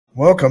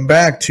Welcome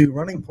back to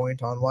Running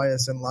Point on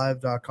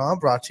ysnlive.com,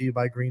 brought to you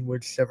by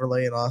Greenwood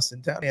Chevrolet in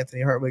Austintown.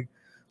 Anthony Hartwig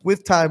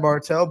with Ty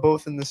Bartell,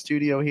 both in the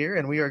studio here,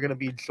 and we are going to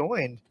be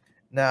joined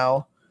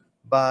now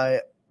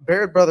by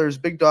Barrett Brothers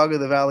Big Dog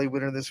of the Valley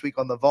winner this week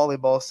on the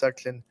volleyball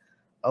section,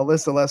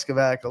 Alyssa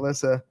Leskovac.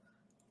 Alyssa,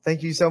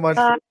 thank you so much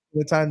for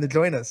the time to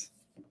join us.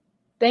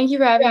 Thank you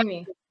for having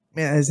me.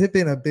 Man, has it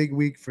been a big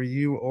week for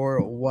you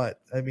or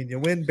what? I mean, you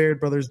win Barrett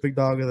Brothers Big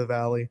Dog of the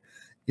Valley.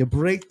 You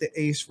break the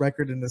ace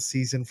record in the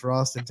season for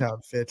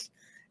Austintown Fitch.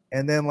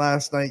 And then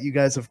last night, you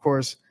guys, of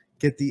course,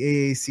 get the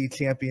AAC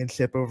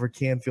championship over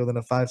Canfield in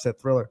a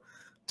 5-set thriller.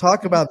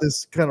 Talk about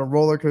this kind of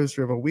roller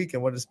coaster of a week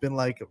and what it's been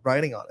like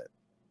riding on it.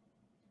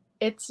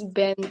 It's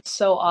been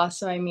so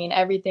awesome. I mean,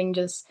 everything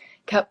just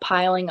kept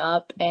piling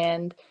up.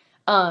 And,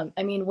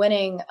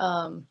 winning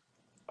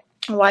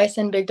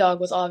YSN Big Dog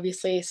was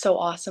obviously so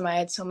awesome. I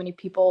had so many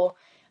people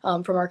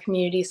from our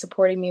community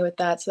supporting me with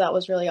that. So that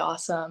was really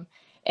awesome.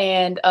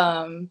 And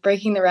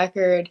breaking the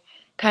record,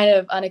 kind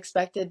of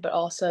unexpected, but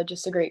also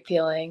just a great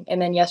feeling.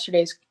 And then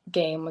yesterday's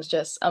game was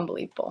just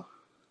unbelievable.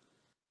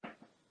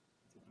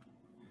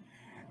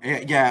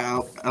 Yeah,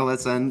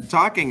 Alyssa, and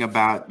talking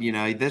about,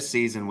 this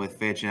season with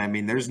Fitch, and I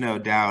mean, there's no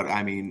doubt,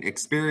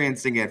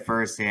 experiencing it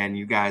firsthand,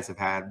 you guys have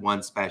had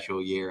one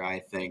special year, I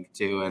think,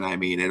 too. And I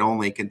mean, it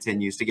only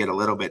continues to get a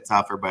little bit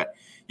tougher, but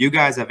you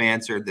guys have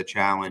answered the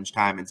challenge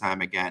time and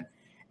time again.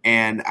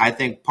 And I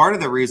think part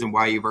of the reason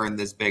why you've earned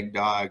this big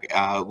dog,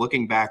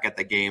 looking back at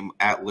the game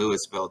at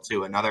Louisville,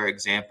 too, another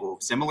example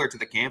similar to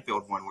the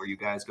Canfield one where you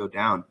guys go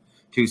down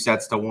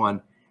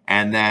 2-1.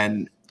 And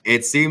then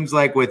it seems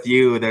like with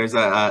you, there's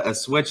a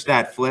switch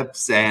that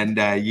flips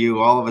and you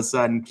all of a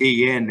sudden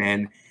key in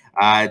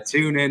and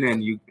tune in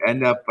and you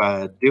end up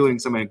doing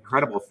some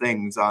incredible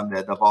things on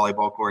the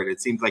volleyball court.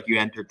 It seems like you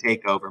enter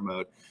takeover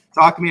mode.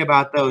 Talk to me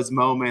about those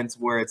moments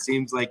where it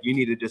seems like you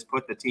need to just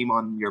put the team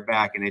on your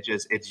back and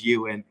it's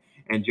you and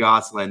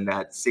Jocelyn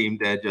that seem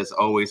to just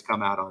always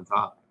come out on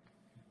top.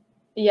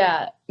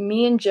 Yeah,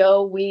 me and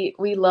Joe, we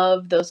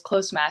love those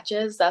close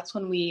matches. That's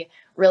when we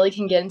really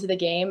can get into the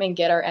game and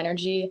get our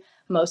energy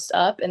most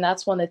up. And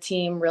that's when the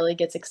team really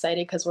gets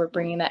excited because we're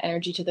bringing that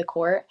energy to the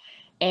court.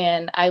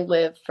 And I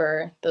live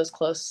for those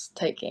close,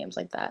 tight games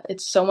like that.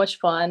 It's so much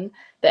fun.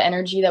 The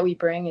energy that we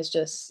bring is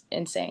just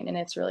insane, and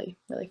it's really,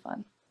 really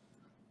fun.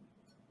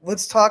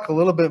 Let's talk a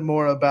little bit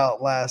more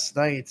about last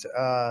night.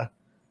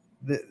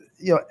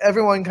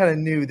 Everyone kind of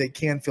knew that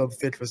Canfield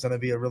Fitch was going to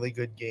be a really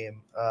good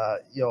game.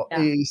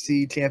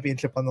 AAC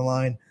championship on the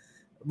line,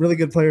 really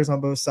good players on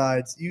both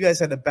sides. You guys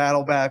had to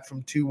battle back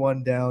from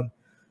 2-1 down.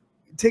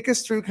 Take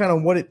us through kind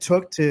of what it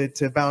took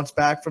to bounce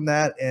back from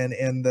that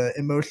and the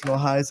emotional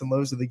highs and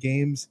lows of the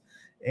games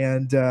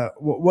and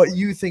what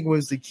you think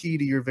was the key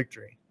to your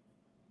victory.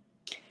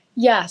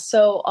 Yeah,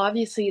 so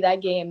obviously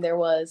that game, there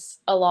was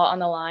a lot on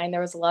the line.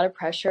 There was a lot of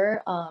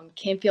pressure.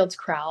 Canfield's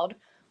crowd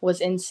was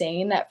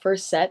insane. That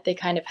first set, they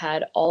kind of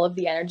had all of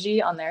the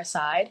energy on their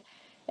side.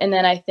 And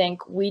then I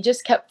think we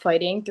just kept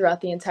fighting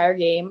throughout the entire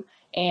game.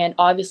 And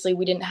obviously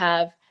we didn't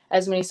have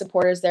as many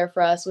supporters there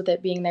for us with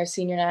it being their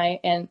senior night.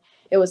 And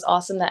it was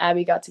awesome that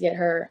Abby got to get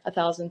her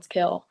 1,000th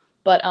kill.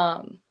 But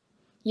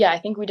I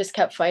think we just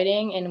kept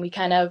fighting and we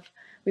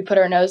put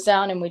our nose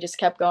down and we just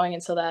kept going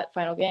until that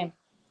final game.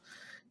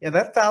 Yeah,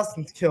 that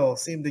 1,000th kill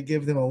seemed to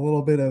give them a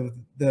little bit of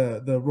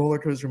the roller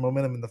coaster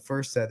momentum in the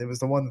first set. It was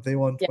the one that they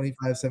won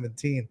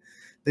 25-17.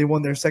 They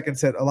won their second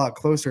set a lot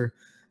closer.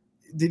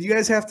 Did you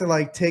guys have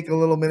to take a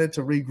little minute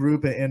to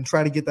regroup and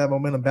try to get that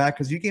momentum back?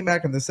 Because you came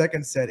back in the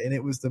second set and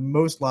it was the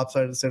most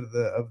lopsided set of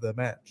the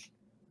match.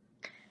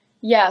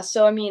 Yeah,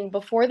 so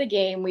before the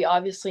game, we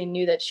obviously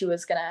knew that she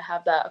was gonna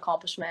have that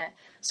accomplishment.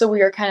 So we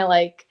were kind of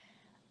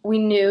we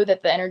knew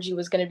that the energy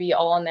was going to be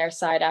all on their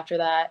side after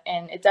that,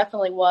 and it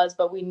definitely was,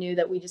 but we knew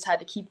that we just had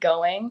to keep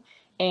going,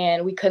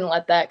 and we couldn't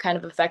let that kind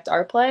of affect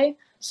our play,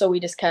 so we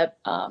just kept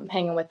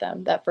hanging with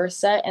them that first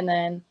set and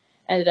then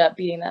ended up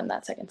beating them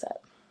that second set.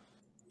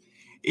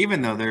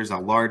 Even though there's a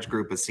large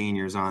group of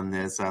seniors on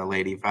this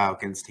Lady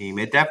Falcons team,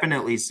 it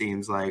definitely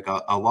seems like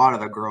a lot of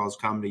the girls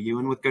come to you,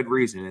 and with good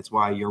reason. It's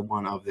why you're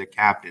one of the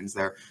captains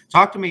there.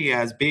 Talk to me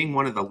as being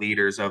one of the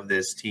leaders of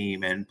this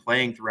team and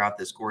playing throughout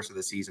this course of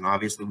the season.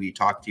 Obviously, we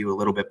talked to you a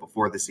little bit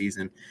before the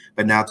season,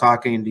 but now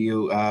talking to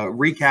you,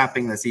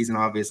 recapping the season,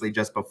 obviously,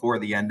 just before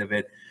the end of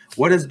it.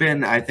 What has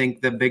been, I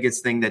think, the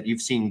biggest thing that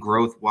you've seen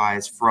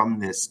growth-wise from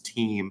this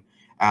team?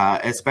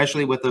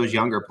 Especially with those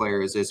younger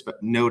players, is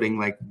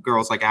noting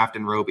girls like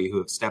Afton Roby who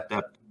have stepped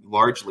up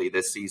largely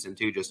this season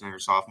too, just in her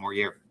sophomore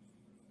year.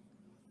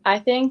 I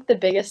think the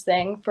biggest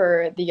thing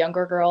for the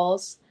younger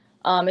girls,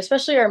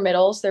 especially our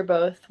middles, they're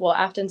both,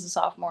 Afton's a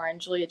sophomore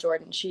and Julia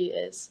Jordan, she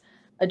is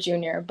a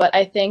junior. But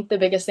I think the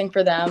biggest thing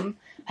for them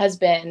has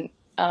been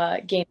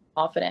gaining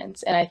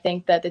confidence. And I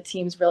think that the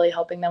team's really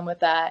helping them with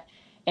that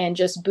and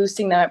just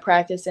boosting them at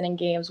practice and in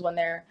games when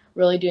they're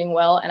really doing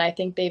well. And I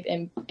think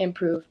they've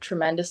improved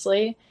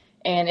tremendously.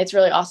 And it's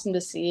really awesome to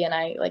see. And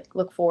I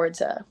look forward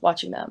to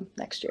watching them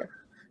next year.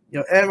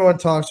 everyone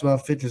talks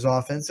about Fitch's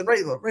offense, and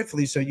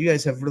rightfully so. You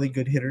guys have really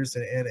good hitters,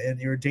 and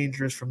you're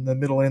dangerous from the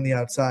middle and the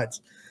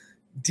outsides.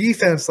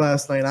 Defense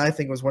last night, I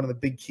think, was one of the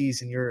big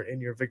keys in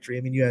your victory.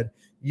 I mean,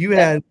 you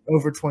had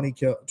over 20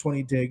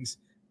 digs.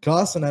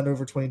 Gosselin had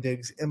over 20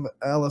 digs. And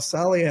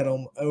Alyssa had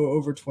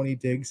over 20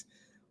 digs.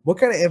 What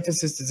kind of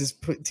emphasis does this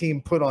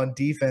team put on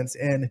defense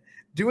and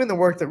doing the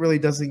work that really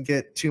doesn't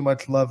get too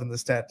much love in the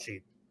stat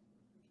sheet?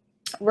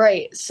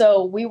 Right.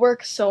 So we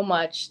work so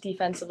much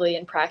defensively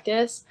in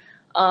practice.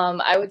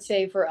 I would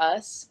say for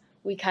us,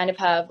 we kind of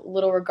have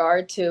little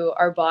regard to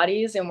our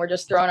bodies, and we're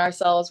just throwing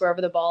ourselves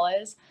wherever the ball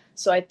is.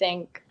 So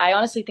I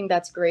honestly think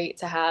that's great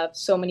to have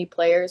so many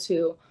players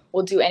who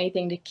will do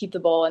anything to keep the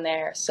ball in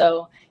there.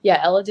 So yeah,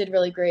 Ella did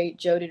really great.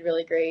 Joe did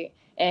really great.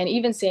 And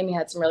even Sammy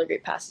had some really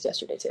great passes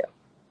yesterday too.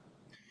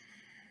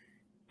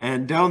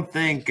 And don't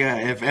think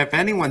if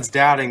anyone's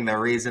doubting the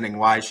reasoning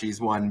why she's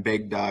one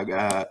big dog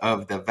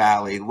of the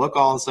Valley, look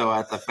also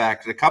at the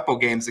fact that a couple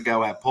games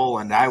ago at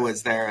Poland, I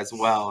was there as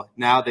well.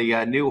 Now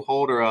the new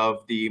holder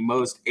of the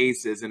most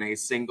aces in a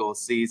single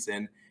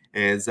season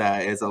is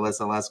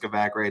Alyssa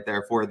Leskovac right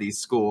there for the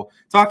school.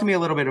 Talk to me a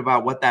little bit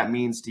about what that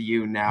means to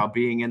you now,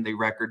 being in the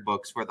record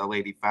books for the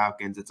Lady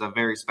Falcons. It's a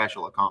very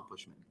special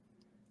accomplishment.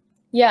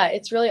 Yeah,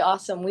 it's really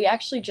awesome. We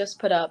actually just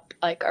put up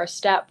like our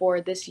stat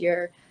board this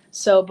year.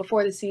 So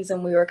before the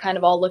season, we were kind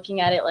of all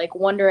looking at it, like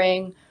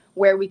wondering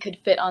where we could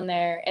fit on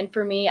there. And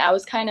for me, I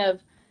was kind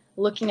of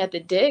looking at the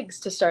digs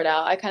to start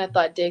out. I kind of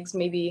thought digs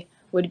maybe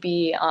would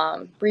be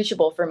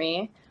reachable for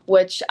me,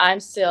 which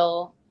I'm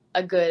still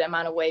a good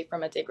amount away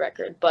from a dig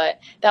record. But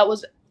that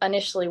was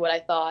initially what I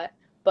thought.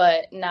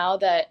 But now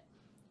that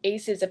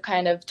aces have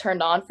kind of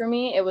turned on for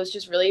me, it was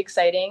just really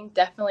exciting,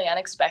 definitely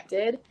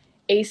unexpected.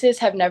 Aces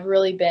have never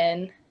really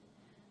been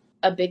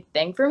a big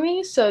thing for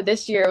me. So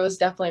this year it was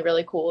definitely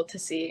really cool to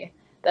see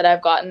that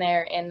I've gotten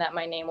there and that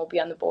my name will be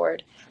on the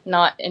board,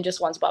 not in just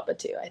one spot, but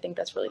two. I think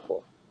that's really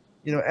cool.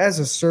 As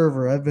a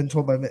server, I've been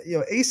told by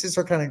aces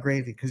are kind of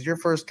gravy because your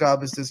first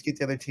job is just get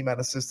the other team out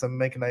of system,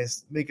 make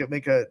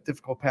a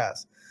difficult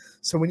pass.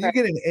 So when you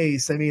get an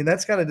ace, I mean,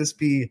 that's got to just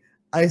be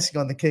icing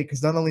on the cake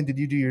because not only did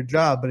you do your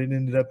job, but it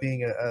ended up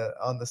being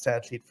on the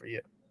stat sheet for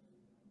you.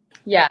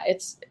 Yeah,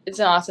 it's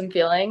an awesome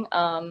feeling.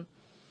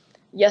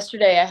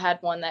 Yesterday I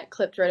had one that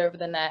clipped right over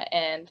the net,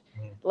 and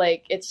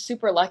like it's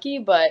super lucky,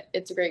 but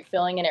it's a great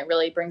feeling, and it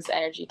really brings the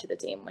energy to the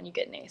team when you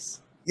get an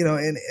ace.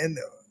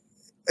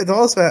 And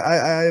also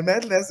I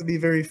imagine it has to be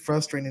very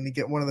frustrating to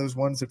get one of those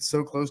ones that's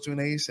so close to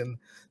an ace, and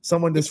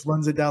someone just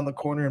runs it down the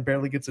corner and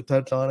barely gets a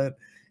touch on it,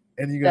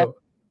 and you go,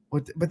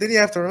 but then you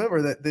have to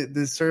remember that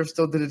the serve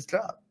still did its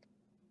job.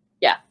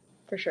 Yeah,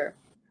 for sure.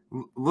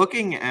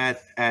 Looking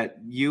at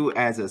you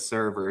as a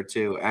server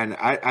too, and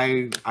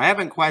I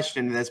haven't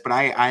questioned this, but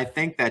I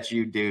think that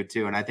you do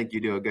too, and I think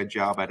you do a good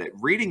job at it.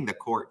 Reading the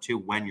court too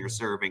when you're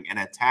serving and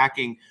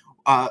attacking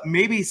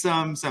maybe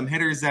some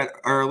hitters that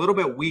are a little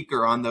bit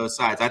weaker on those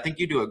sides. I think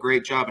you do a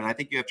great job, and I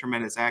think you have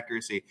tremendous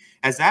accuracy.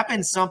 Has that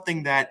been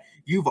something that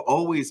you've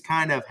always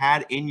kind of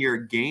had in your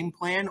game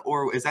plan,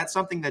 or is that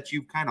something that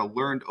you've kind of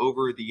learned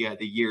over the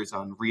years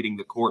on reading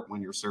the court when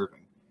you're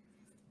serving?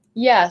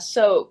 Yeah,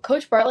 so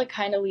Coach Bartlett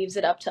kind of leaves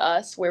it up to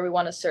us where we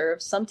want to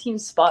serve. Some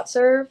teams spot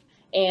serve,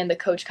 and the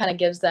coach kind of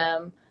gives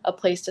them a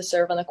place to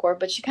serve on the court,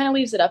 but she kind of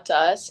leaves it up to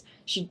us.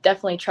 She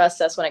definitely trusts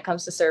us when it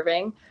comes to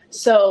serving.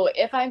 So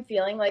if I'm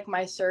feeling like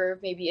my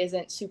serve maybe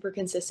isn't super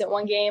consistent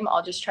one game,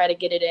 I'll just try to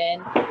get it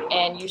in,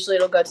 and usually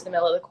it'll go to the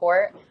middle of the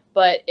court.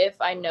 But if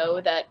I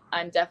know that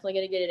I'm definitely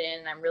going to get it in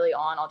and I'm really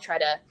on, I'll try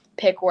to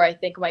pick where I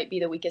think might be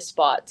the weakest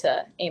spot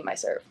to aim my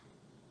serve.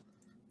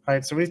 All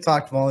right, so we've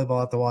talked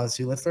volleyball at the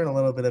Wazoo. Let's learn a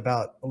little bit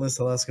about Alyssa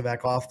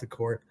Leskovac off the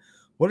court.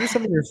 What are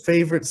some of your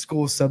favorite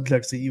school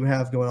subjects that you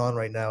have going on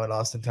right now at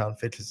Austintown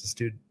Fitch as a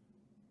student?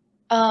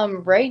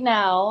 Right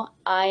now,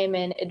 I'm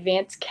in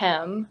advanced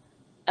chem,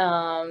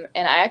 and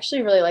I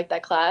actually really like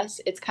that class.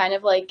 It's kind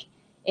of like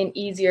an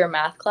easier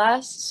math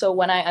class, so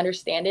when I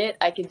understand it,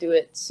 I can do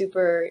it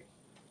super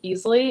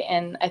easily,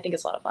 and I think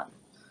it's a lot of fun.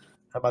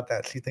 How about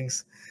that? She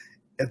thinks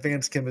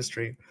advanced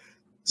chemistry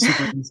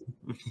super easy.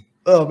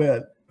 Oh,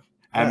 man.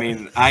 I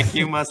mean,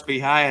 IQ must be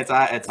high. It's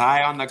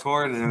high on the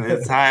court and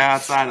it's high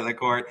outside of the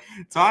court.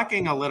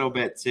 Talking a little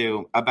bit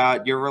too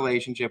about your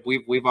relationship.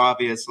 We've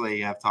obviously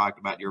have talked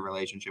about your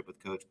relationship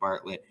with Coach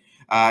Bartlett.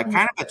 Kind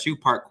of a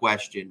two-part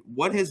question.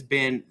 What has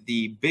been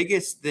the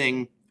biggest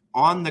thing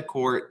on the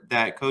court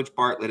that Coach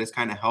Bartlett has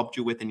kind of helped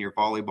you with in your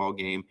volleyball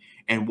game?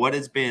 And what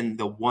has been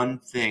the one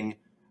thing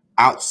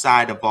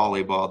outside of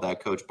volleyball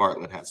that Coach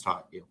Bartlett has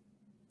taught you?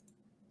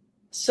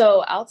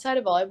 So outside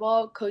of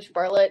volleyball, Coach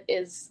Bartlett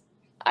is,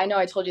 I know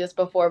I told you this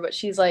before, but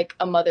she's like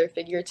a mother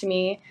figure to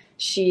me.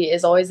 She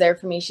is always there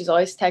for me. She's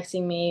always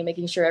texting me,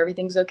 making sure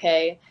everything's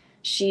okay.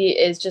 She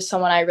is just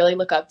someone I really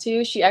look up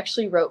to. She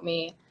actually wrote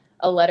me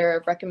a letter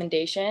of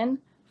recommendation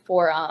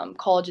for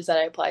colleges that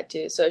I applied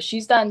to. So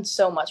she's done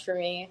so much for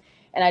me,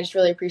 and I just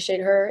really appreciate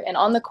her. And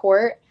on the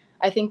court,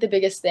 I think the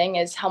biggest thing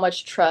is how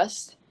much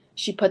trust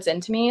she puts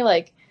into me.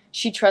 Like,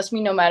 she trusts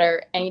me no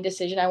matter any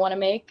decision I want to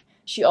make.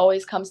 she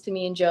always comes to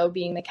me and Joe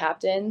being the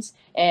captains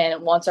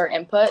and wants our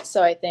input.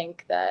 So I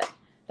think that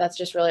that's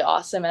just really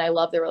awesome, and I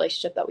love the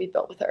relationship that we've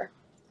built with her.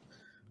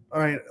 All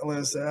right,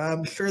 Alyssa,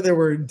 I'm sure there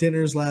were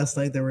dinners last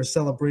night. There were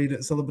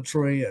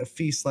celebratory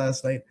feasts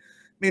last night.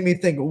 Made me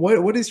think,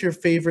 what is your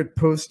favorite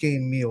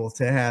post-game meal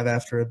to have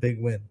after a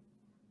big win?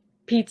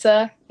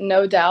 Pizza,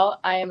 no doubt.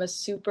 I am a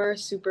super,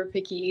 super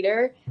picky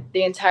eater.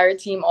 The entire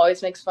team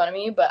always makes fun of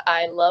me, but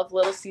I love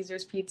Little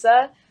Caesars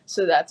pizza,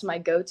 so that's my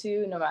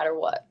go-to no matter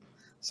what.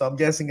 So I'm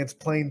guessing it's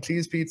plain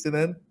cheese pizza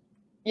then?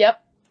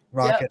 Yep.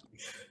 Rocket.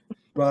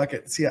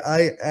 See,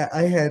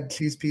 I had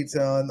cheese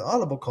pizza on the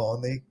Audible call,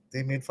 and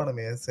they made fun of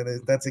me. I said,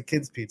 that's a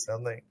kid's pizza.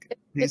 I'm like,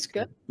 it's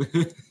good.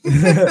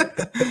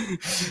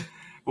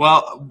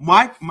 Well,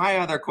 my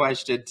other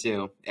question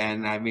too,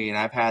 and I mean,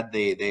 I've had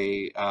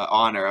the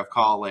honor of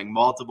calling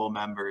multiple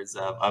members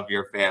of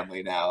your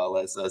family now,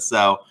 Alyssa.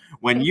 So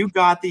when you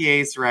got the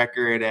ace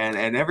record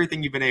and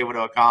everything you've been able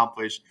to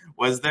accomplish,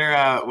 was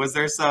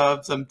there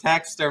some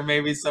text or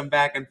maybe some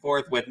back and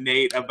forth with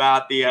Nate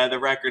about the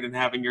record and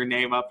having your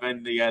name up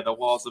in the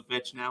walls of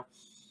Fitch now?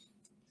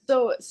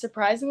 So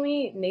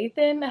surprisingly,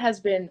 Nathan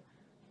has been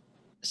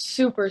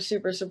super,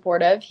 super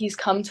supportive. He's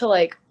come to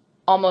like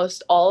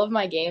almost all of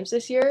my games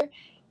this year,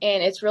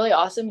 and it's really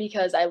awesome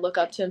because I look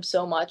up to him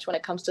so much when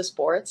it comes to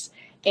sports,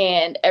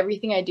 and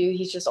everything I do,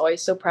 he's just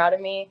always so proud of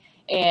me,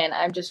 and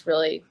I'm just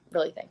really,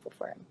 really thankful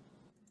for him.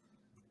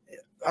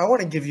 I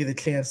want to give you the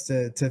chance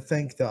to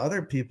thank the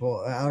other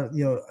people,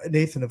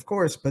 Nathan, of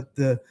course, but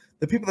the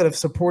people that have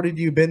supported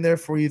you, been there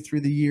for you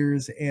through the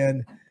years,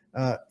 and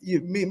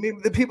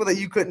the people that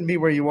you couldn't be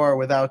where you are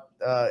without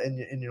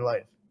in your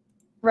life.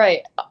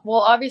 Right. Well,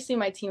 obviously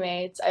my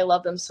teammates, I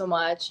love them so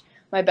much.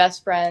 My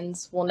best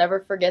friends, will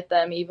never forget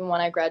them even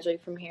when I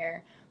graduate from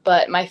here.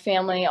 But my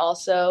family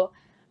also,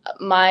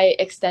 my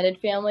extended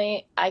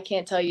family, I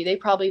can't tell you, they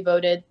probably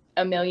voted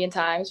a million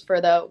times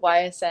for the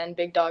YSN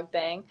Big Dog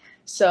thing.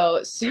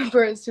 So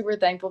super, super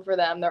thankful for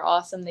them. They're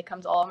awesome. They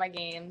come to all of my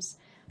games.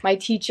 My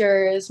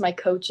teachers, my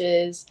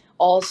coaches,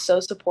 all so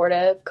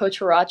supportive. Coach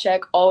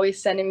Horacek always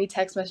sending me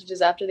text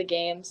messages after the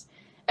games.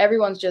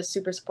 Everyone's just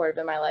super supportive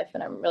in my life,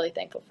 and I'm really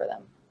thankful for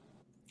them.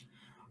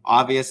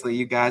 Obviously,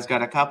 you guys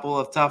got a couple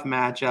of tough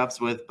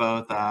matchups with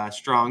both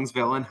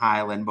Strongsville and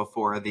Highland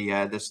before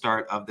the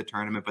start of the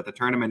tournament, but the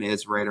tournament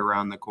is right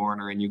around the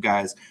corner, and you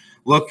guys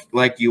look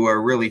like you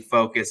are really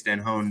focused and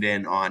honed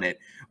in on it.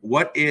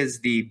 What is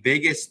the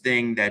biggest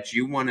thing that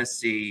you want to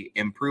see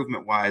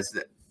improvement-wise?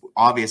 That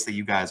obviously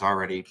you guys are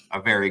already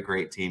a very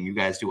great team. You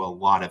guys do a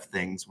lot of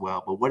things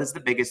well, but what is the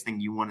biggest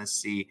thing you want to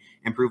see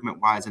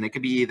improvement-wise? And it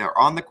could be either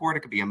on the court, it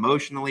could be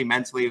emotionally,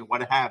 mentally,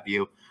 what have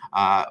you,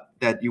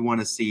 that you want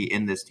to see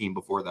in this team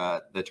before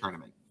the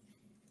tournament.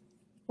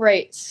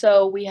 Right.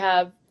 So we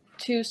have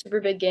 2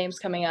 super big games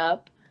coming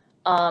up.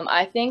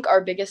 I think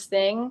our biggest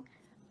thing,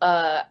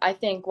 I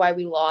think why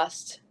we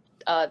lost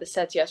the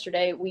sets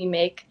yesterday, we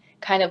make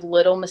kind of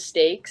little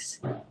mistakes,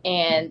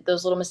 and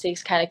those little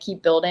mistakes kind of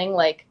keep building.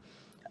 Like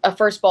a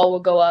first ball will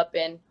go up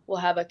and we'll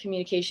have a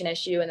communication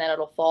issue, and then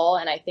it'll fall.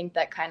 And I think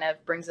that kind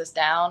of brings us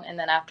down. And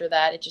then after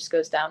that, it just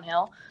goes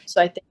downhill.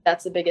 So I think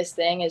that's the biggest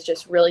thing, is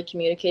just really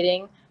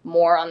communicating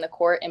more on the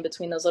court in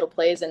between those little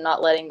plays and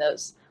not letting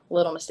those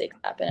little mistakes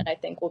happen. And I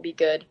think we'll be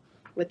good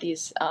with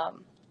these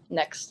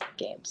next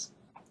games.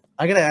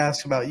 I got to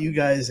ask about you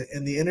guys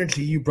and the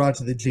energy you brought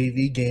to the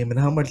JV game and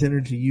how much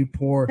energy you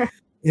pour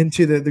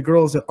into the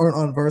girls that aren't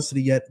on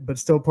varsity yet, but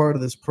still part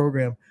of this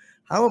program.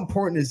 How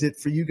important is it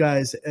for you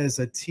guys as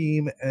a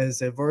team,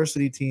 as a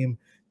varsity team,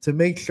 to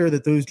make sure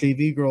that those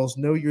JV girls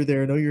know you're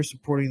there, know you're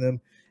supporting them,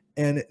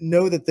 and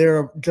know that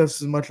they're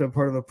just as much a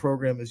part of a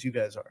program as you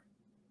guys are?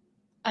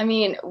 I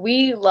mean,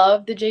 we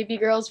love the JV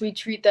girls. We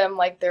treat them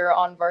like they're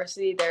on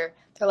varsity. They're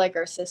like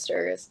our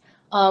sisters.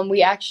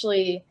 We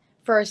actually,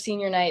 for our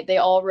senior night, they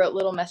all wrote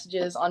little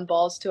messages on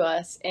balls to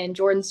us. And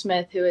Jordan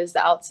Smith, who is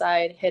the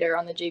outside hitter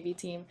on the JV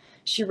team,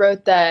 she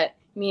wrote that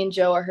me and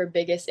Joe are her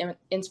biggest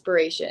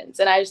inspirations.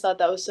 And I just thought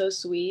that was so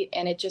sweet.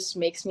 And it just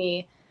makes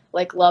me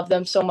like love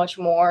them so much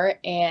more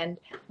and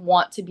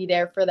want to be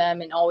there for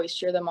them and always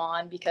cheer them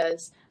on,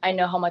 because I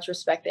know how much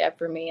respect they have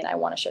for me, and I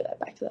want to show that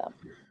back to them.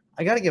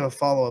 I got to give a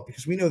follow-up,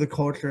 because we know the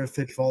culture of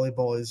Fitch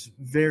volleyball is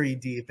very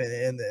deep,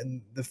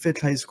 and the Fitch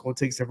High School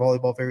takes their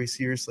volleyball very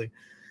seriously.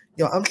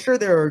 You know, I'm sure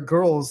there are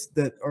girls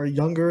that are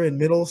younger in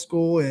middle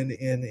school and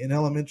in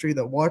elementary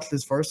that watch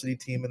this varsity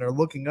team and are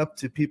looking up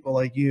to people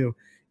like you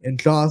and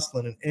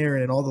Jocelyn and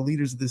Aaron and all the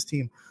leaders of this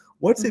team.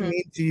 What's it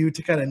mean to you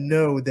to kind of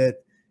know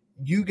that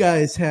you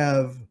guys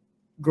have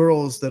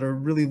girls that are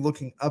really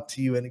looking up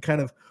to you and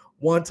kind of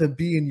want to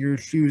be in your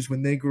shoes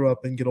when they grow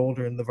up and get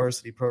older in the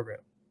varsity program?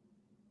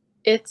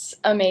 It's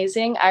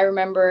amazing. I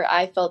remember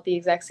I felt the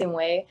exact same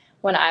way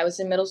when I was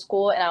in middle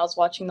school and I was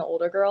watching the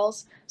older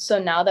girls. So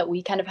now that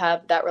we kind of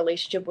have that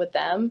relationship with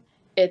them,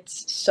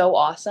 it's so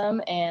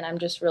awesome, and I'm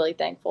just really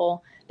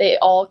thankful. They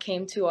all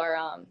came to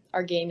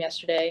our game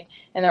yesterday,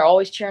 and they're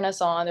always cheering us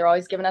on. They're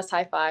always giving us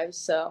high fives.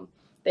 So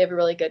they have a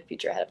really good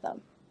future ahead of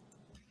them.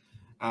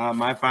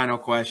 My final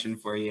question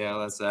for you,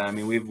 Alyssa. I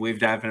mean, we've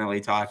definitely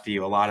talked to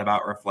you a lot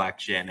about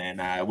reflection,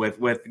 and with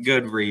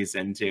good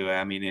reason too.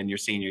 I mean, in your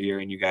senior year,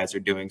 and you guys are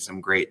doing some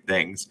great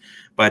things.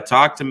 But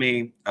talk to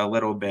me a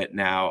little bit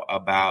now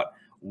about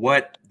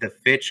what the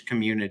Fitch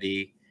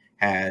community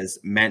has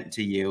meant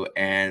to you,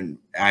 and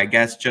I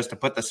guess just to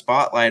put the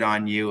spotlight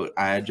on you,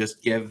 I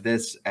just give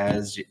this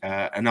as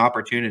an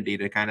opportunity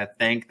to kind of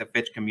thank the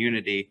Fitch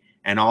community,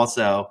 and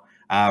also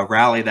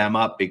rally them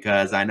up,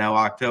 because I know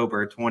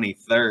October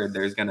 23rd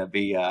there's going to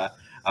be a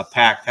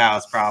packed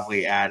house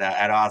probably at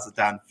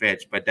Austintown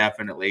Fitch, but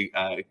definitely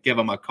give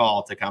them a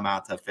call to come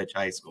out to Fitch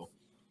High School.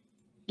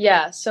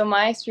 Yeah, so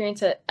my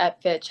experience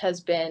at Fitch has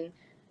been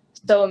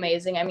so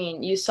amazing. I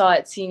mean, you saw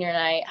at senior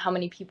night how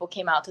many people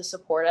came out to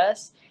support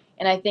us.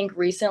 And I think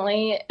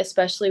recently,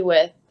 especially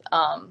with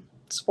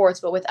sports,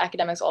 but with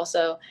academics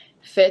also,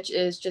 Fitch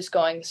is just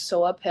going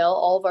so uphill.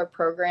 All of our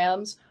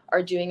programs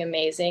are doing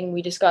amazing.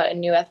 We just got a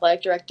new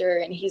athletic director,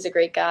 and he's a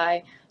great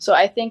guy. So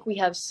I think we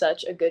have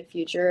such a good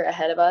future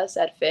ahead of us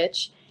at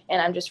Fitch,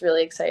 and I'm just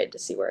really excited to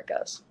see where it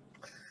goes.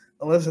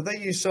 Alyssa,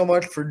 thank you so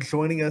much for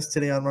joining us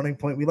today on Running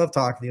Point. We love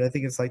talking to you. I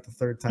think it's like the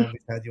third time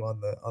we've had you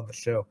on the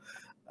show.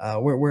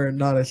 We're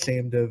not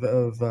ashamed of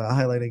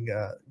highlighting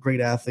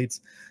great athletes.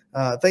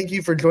 Thank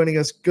you for joining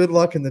us. Good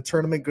luck in the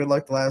tournament. Good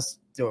luck the last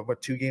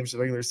 2 games of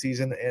the regular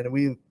season.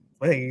 And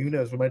hey, who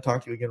knows? We might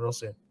talk to you again real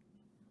soon.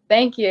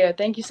 Thank you.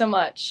 Thank you so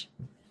much.